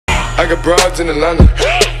I got broads in Atlanta,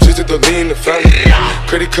 just to throw lean in the family.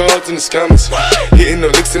 Credit cards in the scammers, hitting the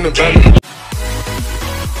licks in the van.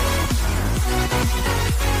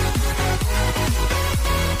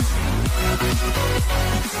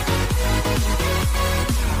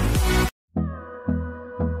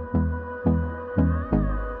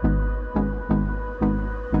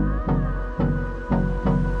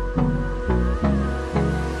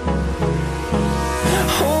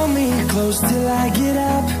 Close till I get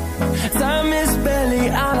up. Time is barely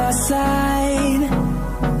on our side.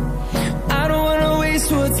 I don't wanna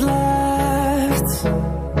waste what's left.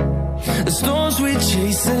 The storms we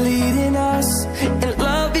chase are leading us, and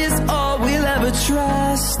love is all we'll ever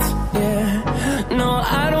trust. Yeah, no,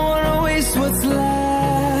 I don't wanna waste what's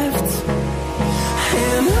left.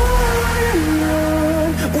 And on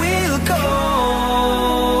we'll go,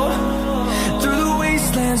 through the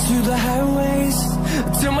wastelands, through the highways,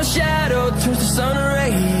 till my shadow turns to sun rays.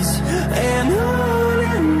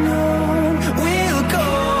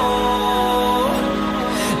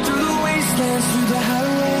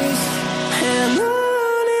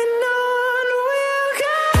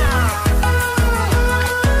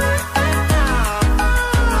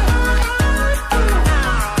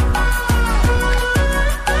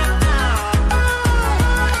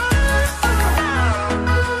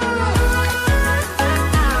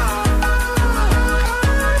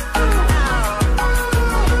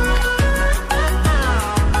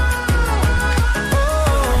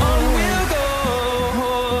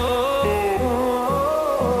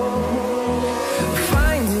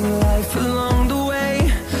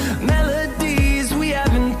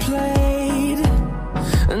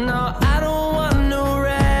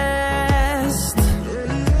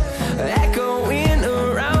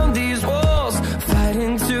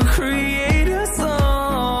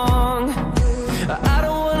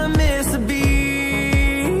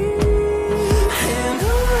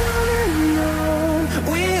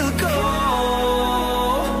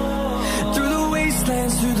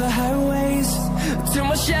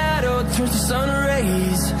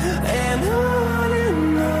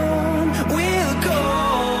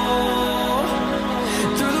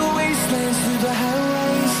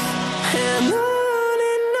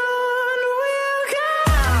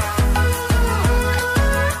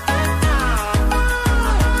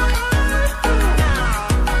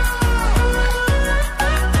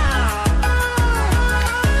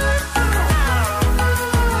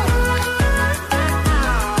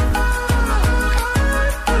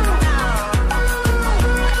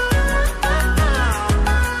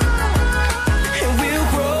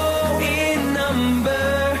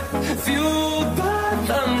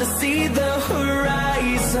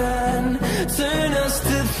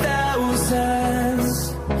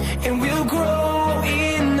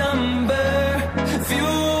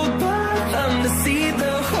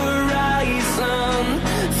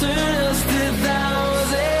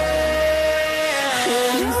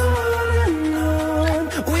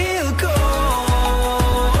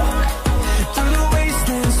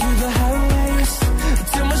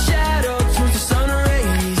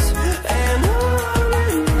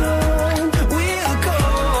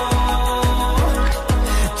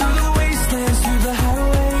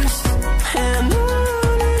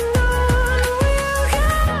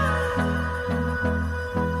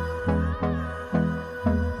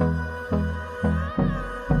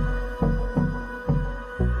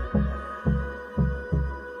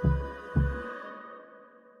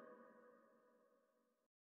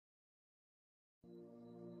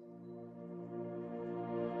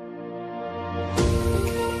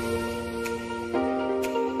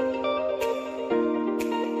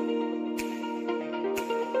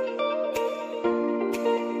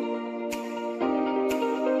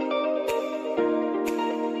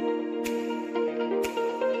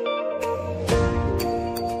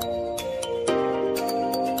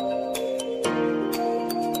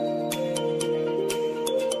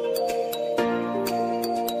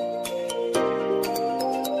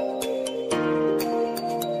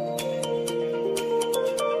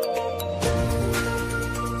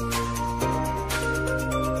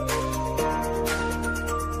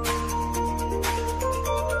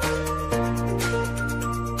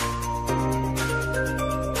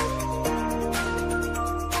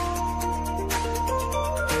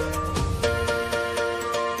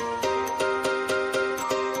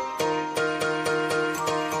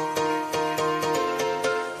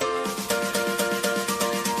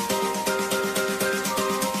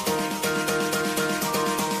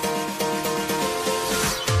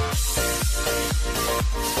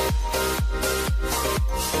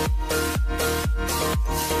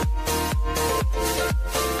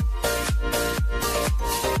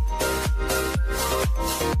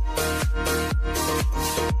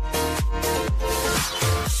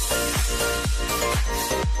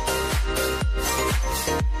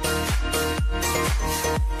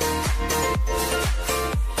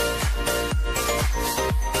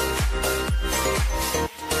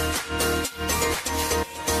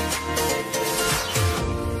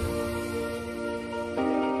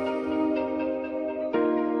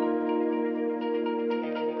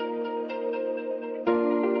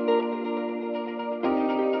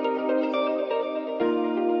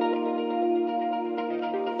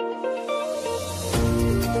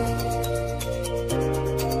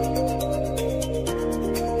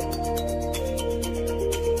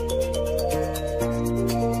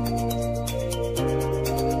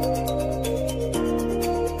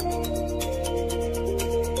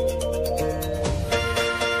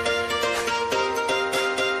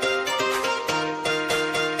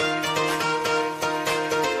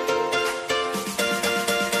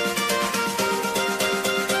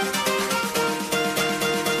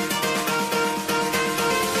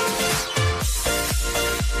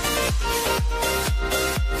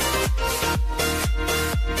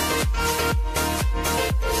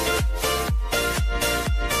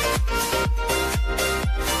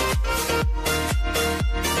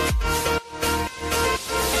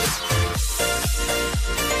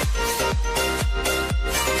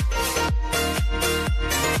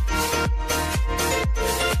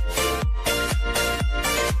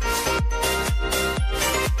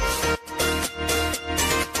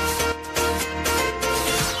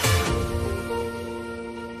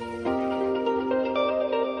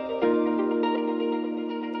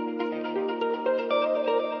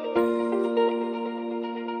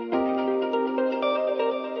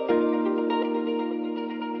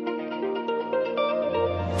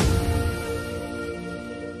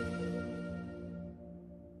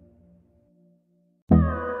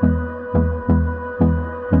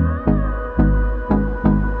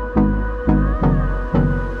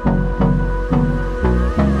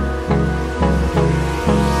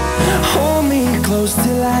 close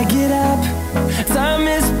till I get up. Time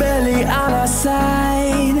is barely on our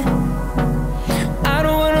side. I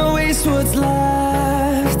don't wanna waste what's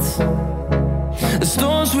left. The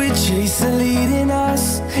storms we chase are leading us,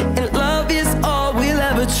 and love is all we'll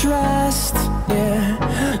ever trust. Yeah,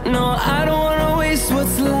 no, I don't wanna waste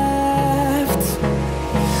what's left.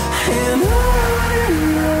 And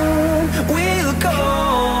on we'll go,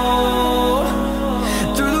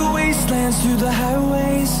 through the wastelands, through the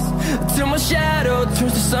highways, till my shadow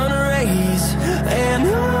turns to sun rays. And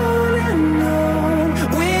on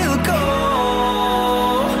we'll go,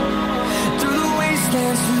 through the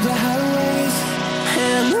wastelands, through the highways,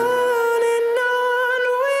 and on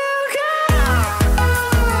we'll go.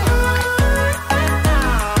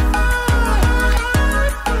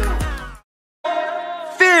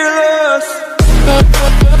 Fearless.